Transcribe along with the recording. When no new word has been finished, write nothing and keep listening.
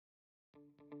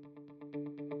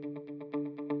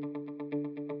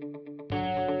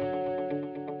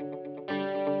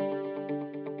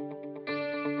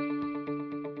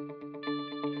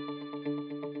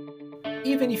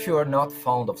Even if you are not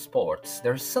fond of sports,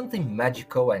 there's something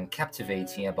magical and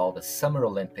captivating about the Summer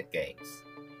Olympic Games.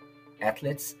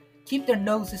 Athletes keep their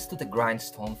noses to the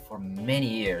grindstone for many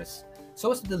years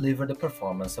so as to deliver the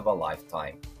performance of a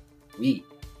lifetime. We,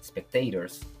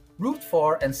 spectators, root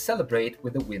for and celebrate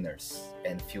with the winners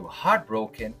and feel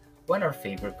heartbroken when our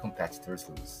favorite competitors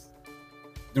lose.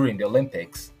 During the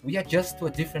Olympics, we adjust to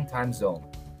a different time zone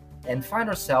and find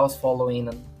ourselves following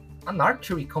an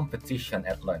archery competition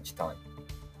at lunchtime.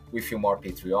 We feel more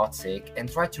patriotic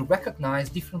and try to recognize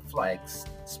different flags,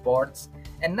 sports,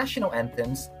 and national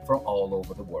anthems from all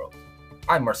over the world.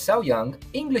 I'm Marcel Young,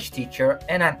 English teacher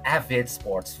and an avid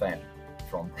sports fan,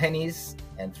 from tennis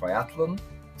and triathlon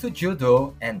to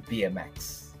judo and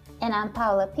BMX. And I'm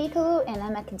Paula Piccolo, and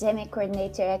I'm academic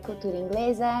coordinator at Cultura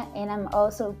Inglesa, and I'm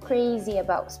also crazy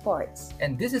about sports.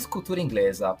 And this is Cultura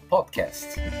Inglesa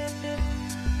podcast.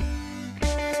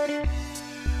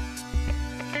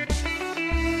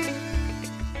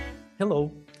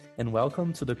 Hello, and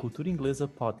welcome to the Cultura Inglesa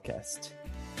podcast.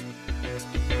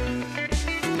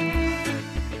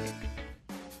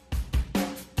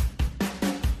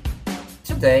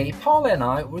 Today, Paula and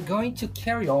I were going to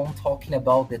carry on talking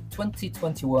about the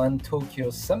 2021 Tokyo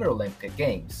Summer Olympic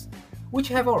Games, which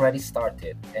have already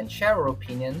started, and share our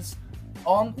opinions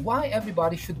on why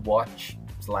everybody should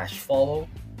watch/follow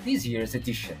this year's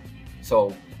edition.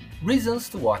 So, reasons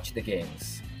to watch the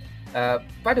games.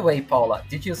 By the way, Paula,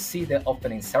 did you see the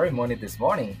opening ceremony this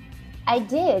morning? I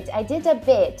did a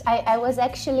bit. I was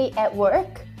actually at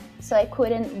work, so I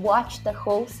couldn't watch the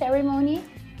whole ceremony.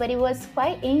 But it was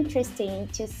quite interesting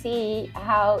to see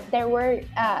how there was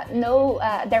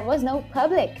no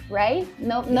public, right?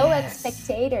 No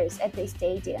spectators at the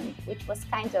stadium, which was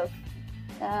kind of,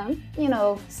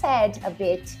 sad a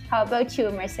bit. How about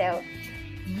you, Marcel?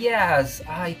 Yes,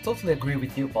 I totally agree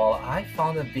with you, Paul. I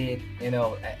found a bit,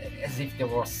 as if there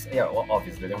was,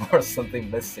 obviously there was something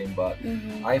missing, but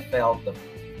I felt the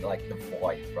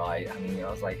void, right? I mean, I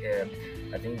was like,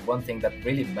 I think one thing that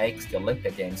really makes the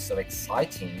Olympic Games so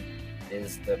exciting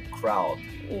is the crowd.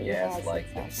 Yes, exactly.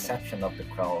 The reception of the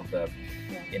crowd, the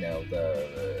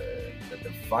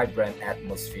vibrant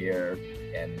atmosphere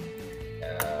and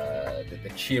the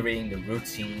cheering, the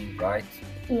routine, right?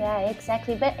 Yeah,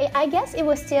 exactly. But I guess it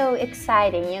was still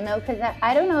exciting, because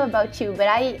I don't know about you, but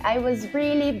I was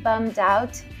really bummed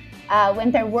out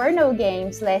when there were no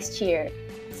games last year.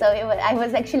 So I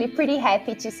was actually pretty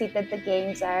happy to see that the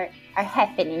games are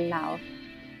happening now.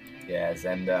 Yes,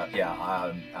 and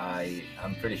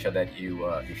I'm pretty sure that you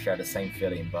share the same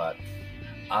feeling, but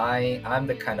I'm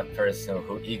the kind of person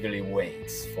who eagerly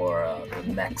waits for the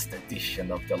next edition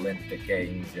of the Olympic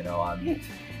Games.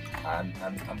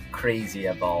 I'm crazy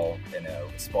about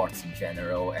sports in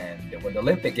general, and when the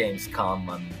Olympic Games come,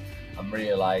 I'm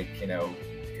really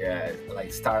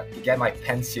get my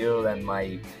pencil and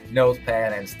my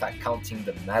notepad and start counting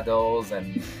the medals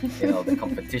and the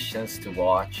competitions to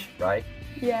watch, right?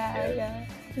 Yeah.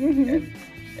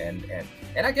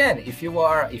 And again, if you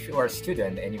are a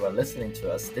student and you are listening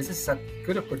to us, this is a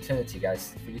good opportunity,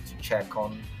 guys, for you to check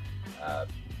on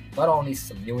not only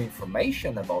some new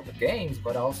information about the games,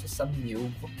 but also some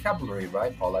new vocabulary,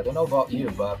 right, Paul? I don't know about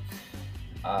you, but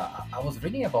I was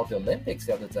reading about the Olympics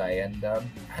the other day, and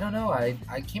I don't know,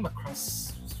 I came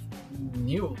across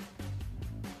new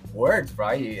words,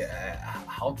 right?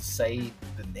 How to say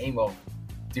the name of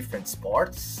different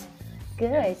sports.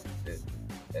 Good.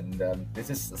 And this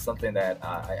is something that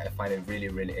I find it really,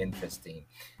 really interesting,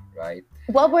 right?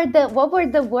 What were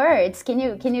the words? Can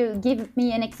you give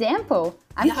me an example?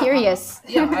 I'm curious.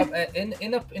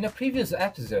 In a previous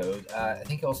episode, I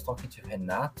think I was talking to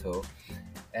Renato,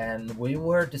 and we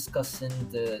were discussing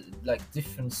the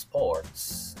different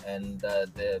sports and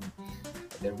the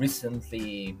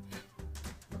recently,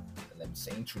 let me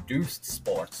say, introduced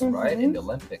sports, right, in the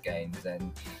Olympic Games.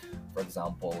 And for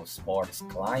example, sports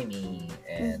climbing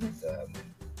and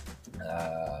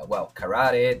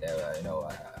karate.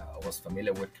 I was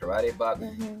familiar with karate, but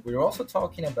we were also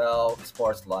talking about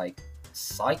sports like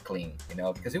cycling.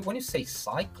 Because when you say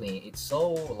cycling, it's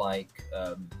so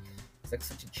it's like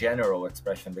such a general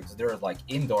expression, because there is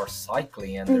indoor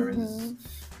cycling and there is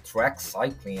track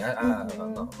cycling.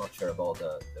 I'm not sure about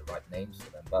the right names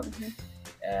for them, but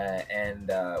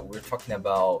we're talking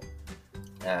about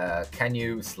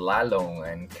canoe slalom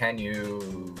and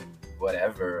canoe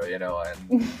whatever,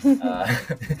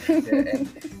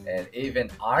 and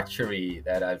even archery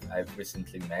that I've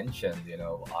recently mentioned,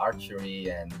 archery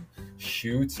and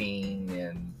shooting,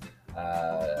 and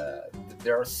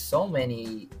there are so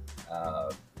many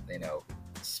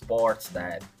sports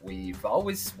that we've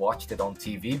always watched it on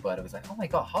TV, but it was like, oh my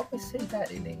god, how do I say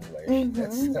that in English?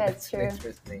 That's an true.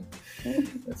 interesting.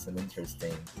 That's an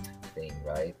interesting thing,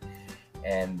 right?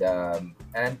 And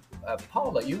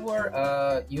Paula, you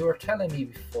were telling me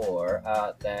before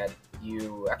that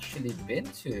you actually been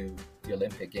to the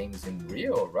Olympic Games in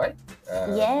Rio, right?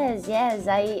 Yes.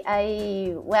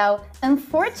 Well,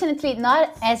 unfortunately,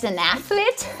 not as an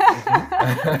athlete.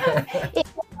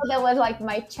 That was like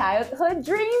my childhood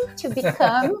dream to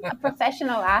become a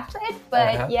professional athlete.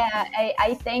 But yeah,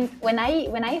 I think when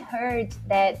I heard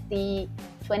that the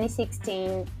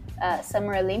 2016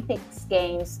 Summer Olympics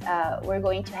Games were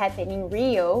going to happen in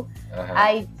Rio,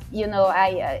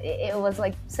 it was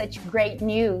like such great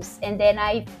news. And then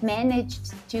I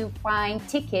managed to find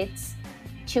tickets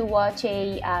to watch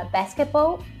a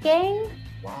basketball game.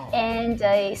 Wow. And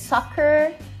a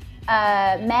soccer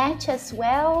match as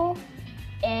well.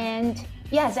 And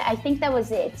yes, I think that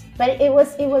was it. But it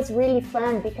was really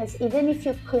fun because even if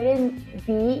you couldn't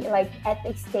be like at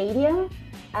the stadium,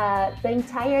 the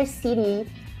entire city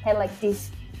had like these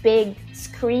big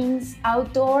screens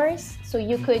outdoors, so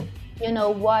you could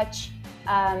watch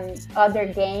other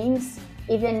games,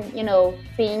 even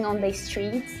being on the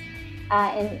streets,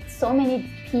 and so many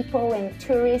people and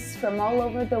tourists from all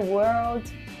over the world.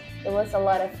 It was a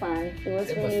lot of fun. It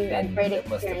was really a great experience. It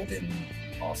must have been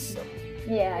awesome.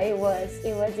 Yeah, it was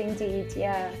indeed.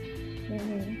 Yeah.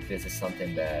 Mm-hmm. This is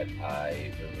something that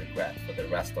I will regret for the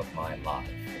rest of my life,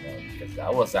 because I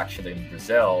was actually in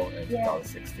Brazil in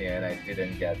 2016 and I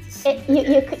didn't get to see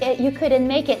you couldn't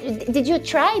make it. Did you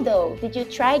try though? Did you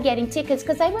try getting tickets?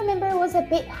 Because I remember it was a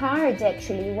bit hard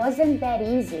actually. It wasn't that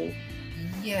easy.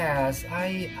 Yes,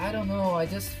 I don't know. I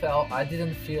just felt I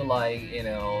didn't feel like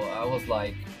I was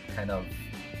like kind of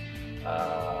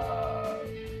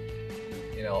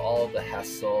all the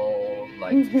hassle,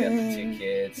 like to get the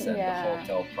tickets and the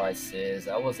hotel prices.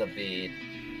 I was a bit,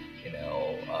 it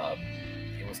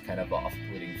was kind of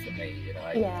off-putting for me.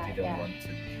 I didn't want to.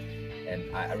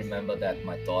 And I remember that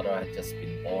my daughter had just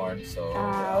been born, so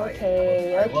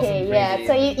okay.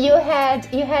 So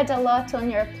you had a lot on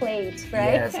your plate,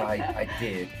 right? Yes, I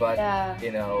did. But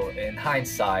in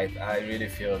hindsight, I really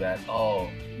feel that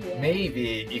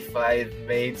maybe if I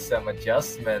made some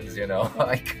adjustments,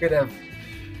 I could have.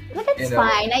 But that's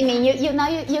fine. I mean,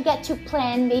 you get to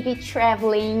plan maybe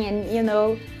traveling and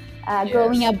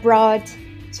going abroad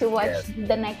to watch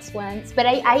the next ones. But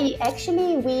I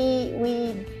actually we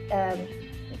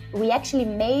actually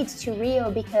made to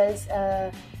Rio because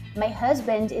my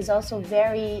husband is also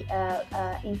very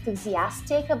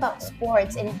enthusiastic about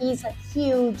sports, and he's a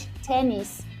huge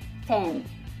tennis fan.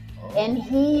 And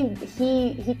he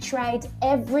tried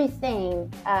everything,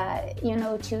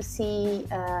 to see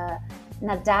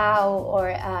Nadal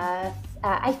or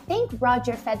I think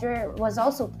Roger Federer was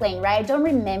also playing, right? I don't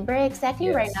remember exactly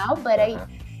right now, but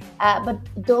but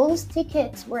those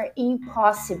tickets were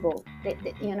impossible.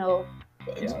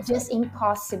 Just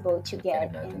impossible to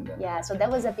get. And so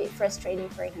that was a bit frustrating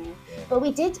for him. Yeah. But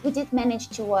we did manage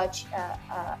to watch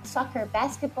soccer,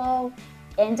 basketball,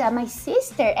 and my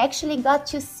sister actually got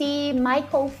to see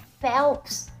Michael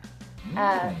Phelps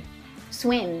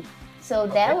swim. So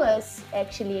that was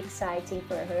actually exciting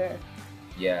for her.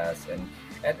 Yes,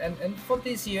 and for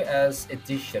this year's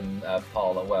edition,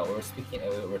 Paula, well,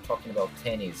 we're talking about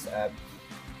tennis.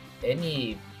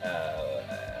 Any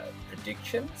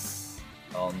predictions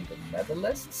on the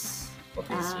medalists for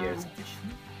this year's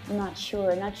edition? Not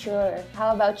sure.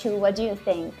 How about you? What do you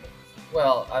think?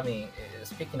 Well, I mean,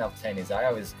 speaking of tennis, I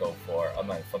always go for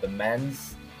the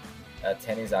men's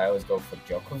tennis. I always go for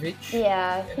Djokovic.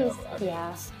 Yeah, it's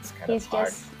kind of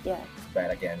hard to bet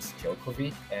against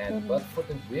Djokovic. And but for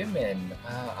the women,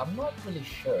 I'm not really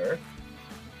sure.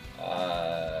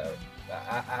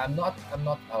 I'm not.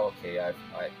 Okay, I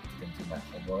didn't do my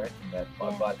homework in that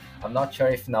part, but I'm not sure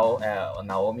if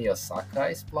Naomi Osaka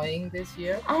is playing this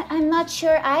year. I'm not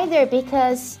sure either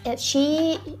because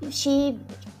she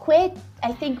quit.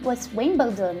 I think was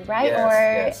Wimbledon, right?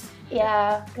 Yes.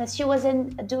 Yeah, because she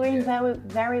wasn't doing very,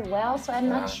 very well, so I'm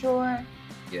not sure.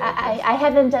 I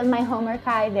haven't done my homework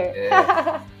either.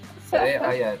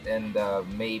 And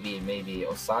maybe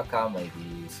Osaka,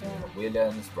 maybe Serena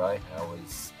Williams, right? I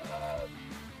always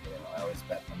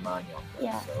bet my money on them.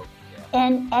 Yeah. So,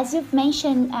 And as you've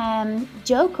mentioned,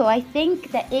 Djoko, I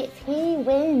think that if he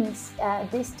wins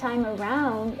this time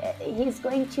around, he's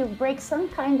going to break some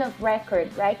kind of record,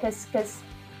 right? Because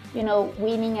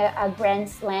winning a Grand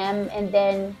Slam and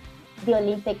then the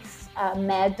Olympics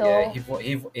medal. Yeah,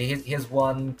 he has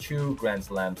won 2 Grand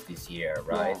Slams this year,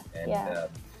 right? And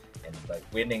like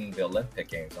winning the Olympic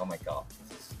Games. Oh my God,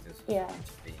 this is this is Yeah. going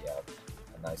to be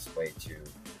a nice way to,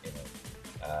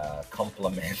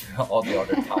 complement all the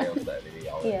other titles that he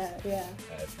always Yeah.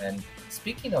 has. And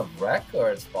speaking of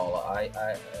records, Paula,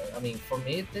 I mean, for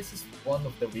me, this is one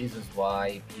of the reasons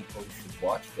why people should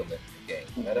watch the Olympic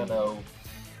Games. I don't know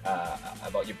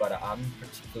about you, but I'm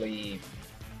particularly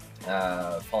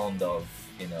fond of,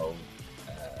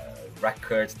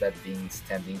 records that been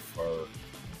standing for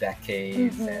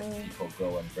decades and people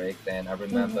go and break them. I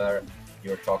remember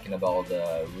you were talking about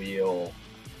the Rio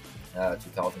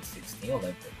 2016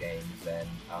 Olympic Games, and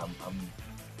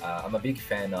I'm a big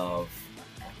fan of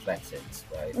athletics,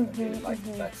 right? I really like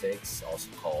athletics, also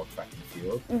called track and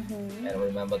field. And I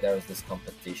remember there was this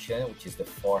competition, which is the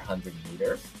 400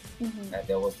 meters, and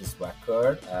there was this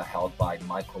record held by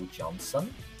Michael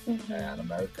Johnson, an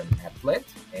American athlete,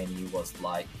 and he was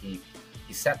like he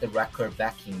set the record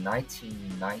back in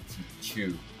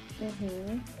 1992.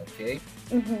 Okay.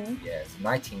 Yes,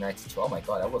 1992. Oh my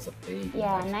God, that was a big.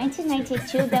 Yeah,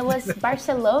 1992. That was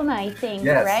Barcelona, I think,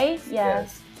 Yes, right? Yeah.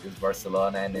 yes, it was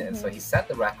Barcelona, and so he set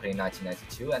the record in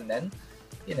 1992, and then,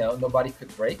 nobody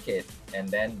could break it. And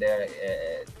then there,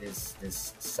 this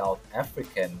South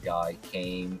African guy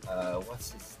came.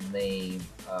 What's his name?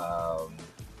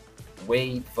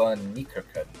 Wade van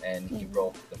Niekerken, and he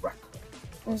broke the record.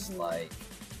 It was like,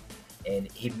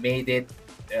 and he made it.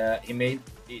 He made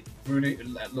it really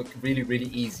look really, really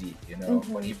easy.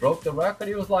 When he broke the record,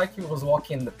 he was like he was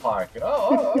walking in the park.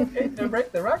 Oh, okay, to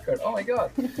break the record. Oh my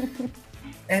God.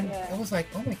 And I was like,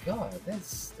 oh my God,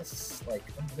 this is like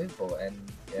unbelievable. And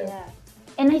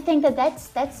And I think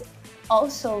that's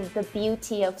also the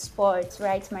beauty of sports,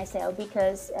 right, Marcel?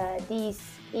 Because these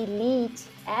elite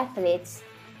athletes,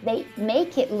 they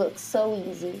make it look so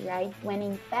easy, right? When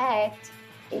in fact,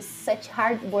 it's such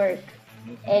hard work.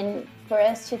 And for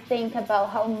us to think about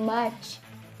how much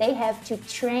they have to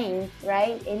train,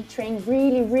 right? And train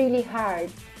really, really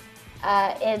hard.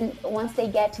 And once they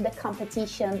get to the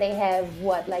competition, they have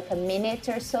like a minute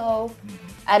or so.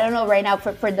 I don't know right now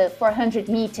for the 400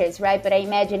 meters, right? But I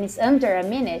imagine it's under a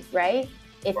minute, right?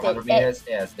 If 400 meters,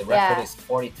 yes, the record is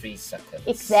 43 seconds.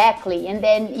 Exactly. And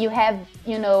then you have,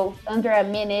 under a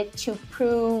minute to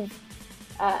prove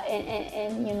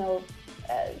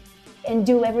and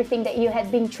do everything that you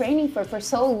had been training for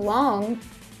so long.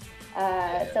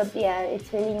 So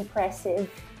it's really impressive.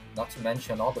 Not to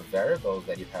mention all the variables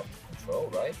that you have to control,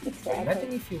 right? Exactly. So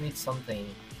imagine if you eat something,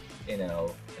 in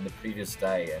the previous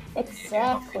day, and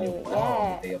exactly. on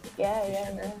the day of the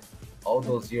competition, and all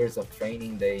those years of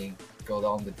training, they go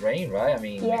down the drain, right? I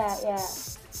mean,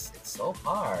 it's so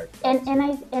hard.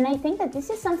 And I think that this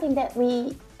is something that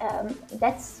we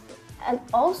that's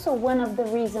also one of the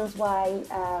reasons why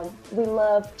we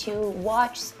love to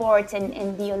watch sports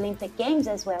and the Olympic Games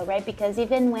as well, right? Because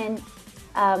even when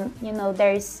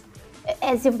there's,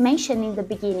 as you've mentioned in the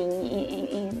beginning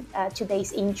in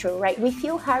today's intro, right? We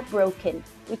feel heartbroken.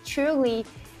 We truly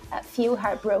feel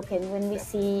heartbroken when we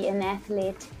see an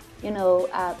athlete,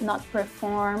 not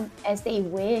perform as they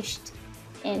wished,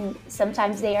 and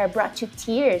sometimes they are brought to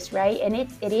tears, right? And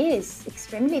it is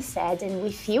extremely sad, and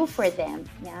we feel for them.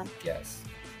 Yeah. Yes.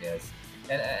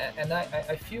 And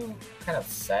I feel kind of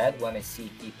sad when I see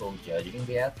people judging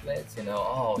the athletes. He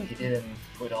didn't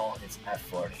put all his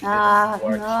effort. He didn't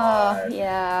work hard.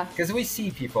 Yeah. Because we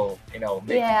see people,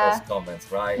 making those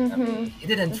comments, right? I mean, he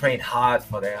didn't train hard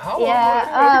for that.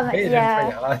 He didn't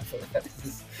train hard for that. This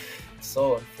is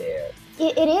so unfair.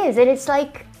 It is, and it's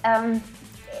like.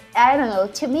 I don't know.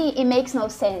 To me, it makes no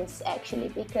sense actually,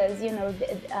 because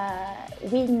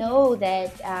we know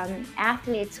that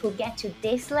athletes who get to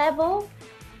this level,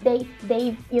 they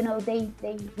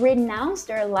renounce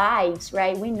their lives,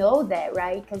 right? We know that,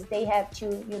 right? Because they have to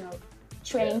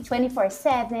train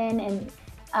 24/7,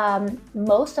 and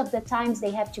most of the times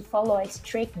they have to follow a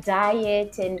strict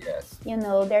diet, and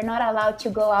they're not allowed to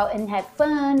go out and have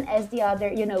fun as the other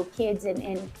kids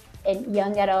and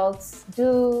young adults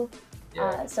do.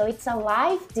 So it's a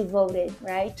life devoted,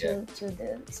 right,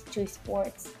 to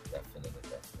sports. Definitely.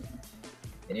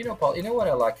 And Paul, you know what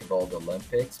I like about the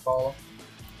Olympics, Paul?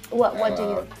 What do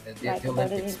you like the about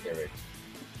Olympic it? spirit.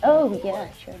 Oh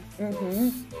yeah, sure.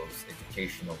 Those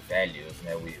educational values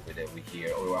that we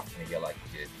hear, or often hear, like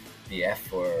the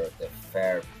effort, the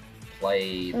fair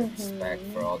play, the respect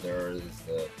for others,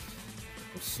 the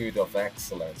pursuit of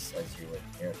excellence, as you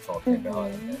were talking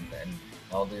about, and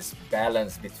all this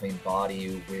balance between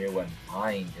body, will, and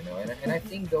mind, and I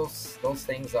think those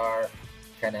things are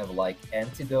kind of like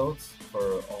antidotes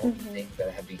for all the things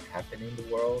that have been happening in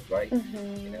the world, right?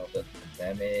 You know, the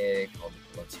pandemic, all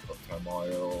the political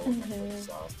turmoil, natural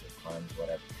disaster, crimes,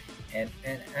 whatever. And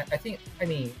I think, I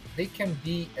mean, they can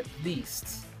be at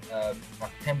least a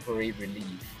temporary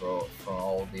relief for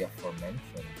all the aforementioned.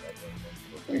 I don't know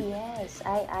if you agree. Yes,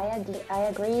 I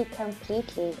agree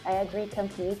completely. I agree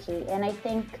completely. And I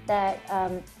think that,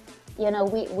 you know,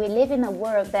 we live in a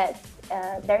world that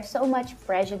there's so much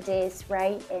prejudice,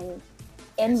 right?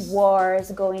 And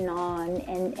wars going on,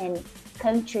 and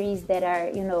countries that are,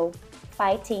 you know,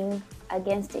 fighting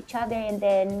against each other. And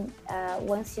then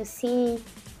once you see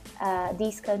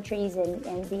these countries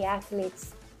and the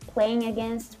athletes playing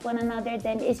against one another,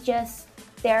 then it's just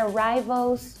they're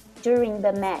rivals during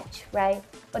the match, right?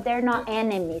 But they're not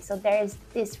enemies. So there's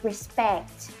this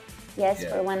respect,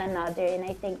 for one another. And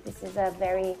I think this is a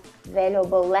very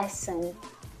valuable lesson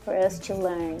for us to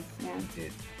learn. Yeah.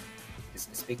 Indeed.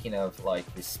 Speaking of like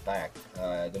respect,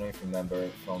 I don't know if you remember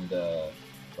from the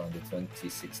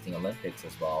 2016 Olympics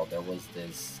as well. There was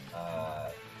this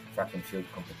track and field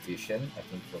competition. I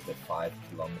think it was the 5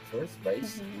 kilometers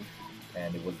race,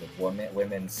 and it was the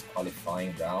women's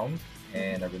qualifying round.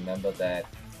 And I remember that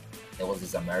there was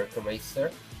this American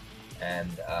racer, and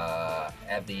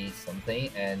Abby something,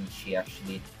 and she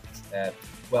actually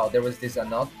there was this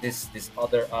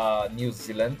other New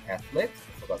Zealand athlete,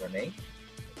 I forgot her name.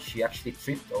 She actually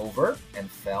tripped over and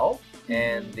fell,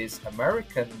 and this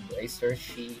American racer,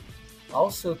 she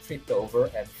also tripped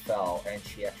over and fell, and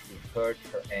she actually hurt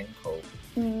her ankle,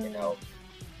 you know.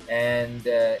 And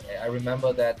I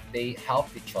remember that they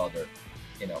helped each other,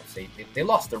 you know. So they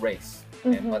lost the race,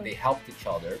 but they helped each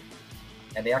other,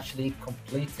 and they actually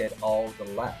completed all the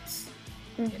laps,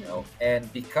 you know.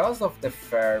 And because of the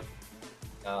fair,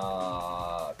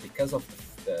 because of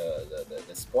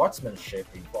the sportsmanship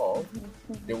involved,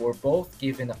 they were both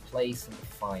given a place in the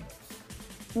finals.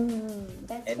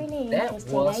 That's and really that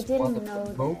interesting. was I didn't one of know the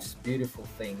that. most beautiful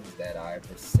things that I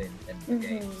ever seen in the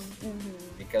games,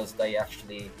 because they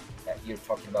actually, you're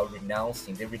talking about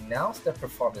renouncing. They renounced their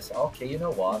performance. Okay, you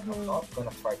know what? I'm not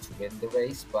gonna try to win the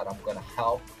race, but I'm gonna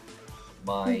help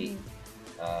my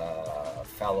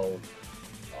fellow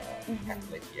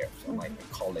athlete here, so my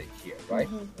colleague here, right?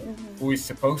 Who is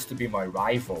supposed to be my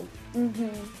rival.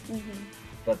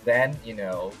 But then, you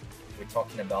know, we're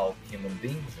talking about human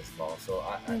beings as well. So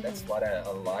that's what I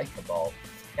like about.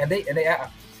 And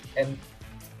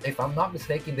if I'm not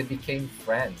mistaken, they became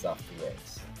friends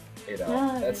afterwards. You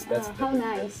know, that's how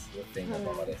nice. the thing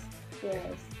about it.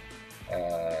 Yes.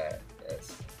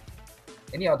 Yes.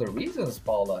 Any other reasons,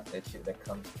 Paula, that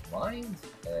comes to mind?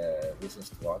 Reasons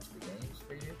to watch the games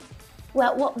for you?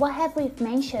 Well, what have we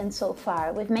mentioned so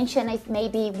far? We've mentioned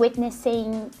maybe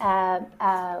witnessing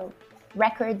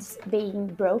records being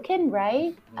broken,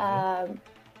 right?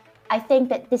 I think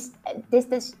that this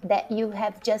that you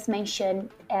have just mentioned,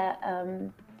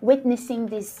 witnessing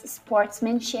this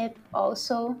sportsmanship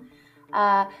also.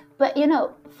 But you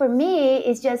know, for me,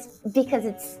 it's just because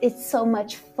it's so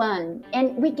much fun,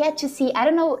 and we get to see. I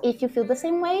don't know if you feel the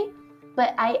same way,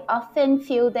 but I often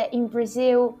feel that in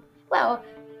Brazil, well,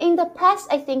 in the past,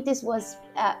 I think this was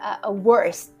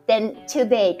worse than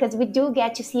today, because we do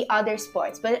get to see other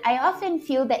sports. But I often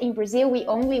feel that in Brazil, we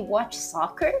only watch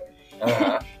soccer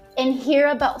and hear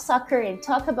about soccer and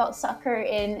talk about soccer.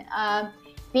 And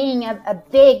being a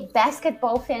big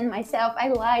basketball fan myself, I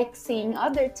like seeing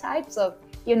other types of,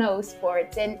 you know,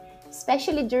 sports. And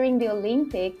especially during the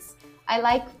Olympics, I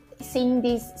like seeing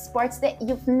these sports that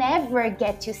you've never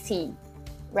get to see,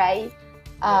 right?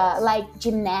 Like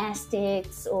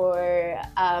gymnastics, or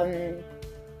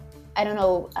I don't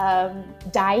know,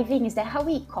 diving. Is that how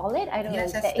we call it? I don't know.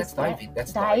 That's diving.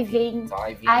 That's diving.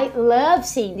 Diving. I love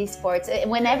seeing these sports.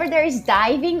 Whenever there is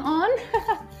diving on,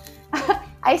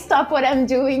 I stop what I'm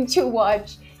doing to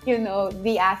watch, you know,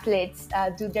 the athletes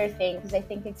do their thing, because I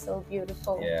think it's so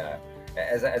beautiful. Yeah,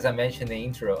 as I mentioned in the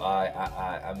intro,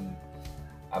 I'm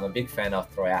a big fan of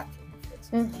triathlon.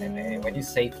 And when you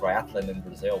say triathlon in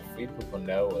Brazil, few people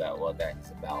know what that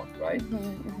is about, right?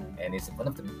 And it's one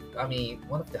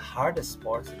of the hardest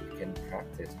sports that you can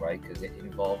practice, right? Because it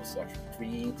involves actually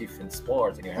 3 different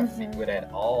sports, and you have to be good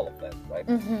at all of them, right?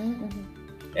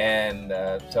 And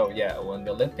so yeah, when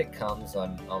the Olympic comes,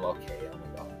 I'm okay.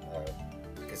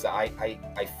 Because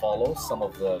I follow some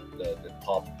of the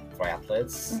top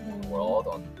triathletes in the world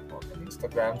on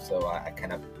Instagram, so I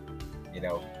kind of, you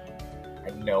know, I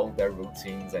know their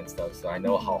routines and stuff, so I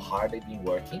know how hard they've been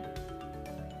working.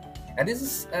 And this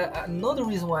is another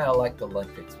reason why I like the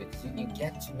Olympics, because you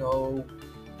get to know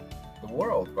the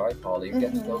world, right, Paula? You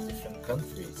get to those different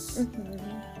countries,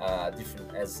 Mm-hmm.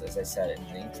 different, as I said in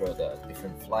the intro, the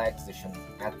different flags, different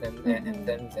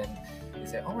anthems, and you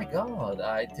say, "Oh my God,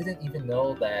 I didn't even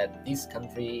know that this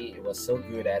country was so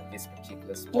good at this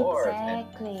particular sport."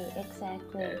 Exactly.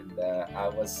 And I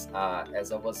was,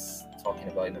 as I was talking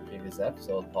about in the previous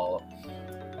episode, Paula,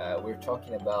 we're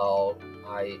talking about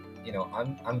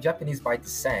I'm Japanese by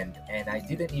descent, and I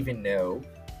didn't even know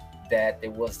that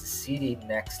there was the city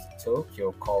next to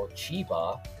Tokyo called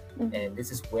Chiba, and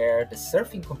this is where the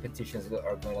surfing competitions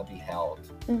are going to be held.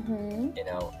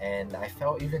 And I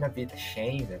felt even a bit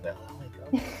ashamed about, oh my God,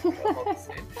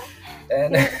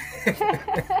 and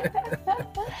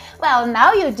well,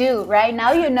 now you do, right?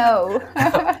 Now you know.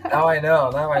 now I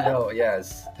know,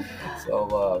 yes.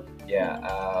 So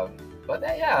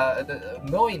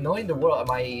knowing the world,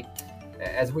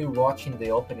 as we were watching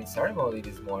the opening ceremony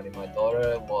this morning, my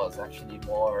daughter was actually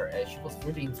she was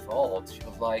really enthralled. She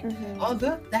was like, "Oh,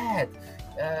 look, Dad,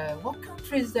 what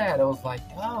country is that?" I was like,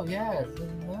 "Oh, yes,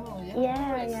 no,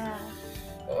 yeah, nice. Yeah.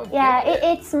 Okay.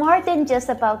 Yeah, it's more than just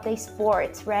about the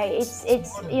sports, right? It's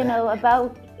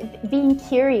about being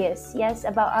curious, yes,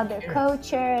 about other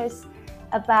cultures,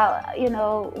 about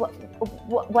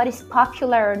what is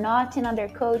popular or not in other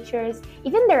cultures,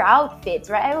 even their outfits,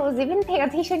 right? I was even paying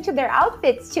attention to their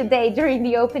outfits today during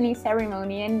the opening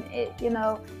ceremony, and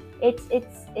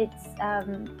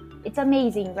it's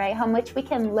amazing, right? How much we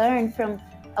can learn from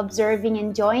observing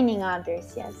and joining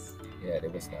others. Yes. Yeah,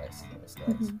 it was nice.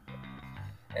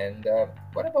 And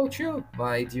what about you,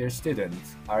 my dear student?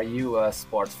 Are you a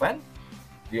sports fan?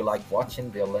 Do you like watching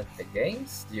the Olympic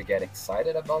Games? Do you get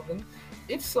excited about them?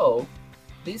 If so,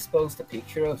 please post a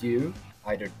picture of you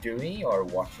either doing or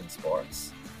watching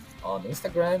sports on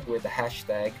Instagram with the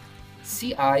hashtag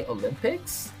CI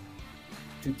Olympics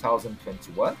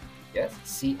 2021. Yes,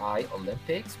 CI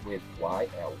Olympics with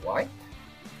YLY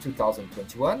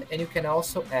 2021. And you can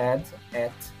also add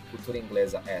at Cultura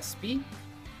Inglesa SP,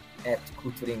 at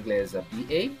Cultura Inglesa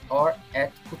BA, or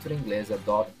at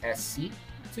culturainglesa.sc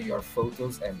to your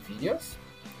photos and videos.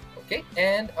 Okay,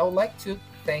 and I would like to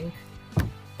thank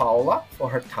Paula for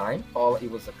her time. Paula,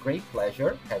 it was a great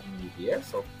pleasure having you here.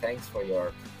 So thanks for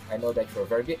I know that you're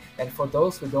very good. And for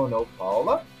those who don't know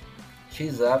Paula,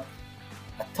 she's a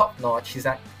top-notch, she's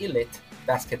an elite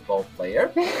basketball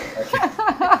player. Okay.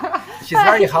 She's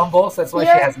very humble, so that's why she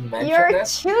hasn't mentioned You're that.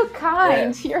 too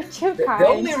kind. Yeah. You're too kind. The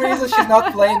only reason she's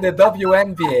not playing the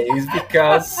WNBA is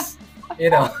because,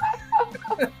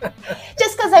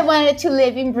 just because I wanted to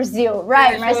live in Brazil,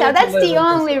 right, Marcel? That's the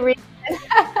only reason.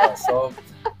 So,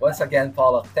 once again,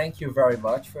 Paula, thank you very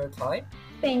much for your time.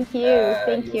 Thank you.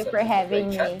 Thank you for having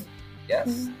me.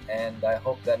 Yes, and I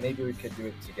hope that maybe we could do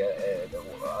it together.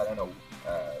 I don't know,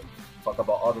 talk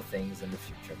about other things in the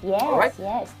future. Yes, all right?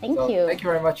 Yes. Thank you. Thank you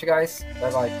very much, guys.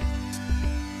 Bye-bye.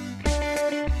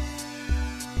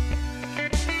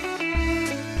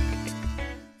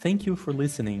 Thank you for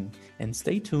listening, and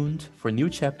stay tuned for new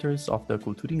chapters of the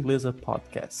Cultura Inglesa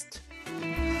podcast.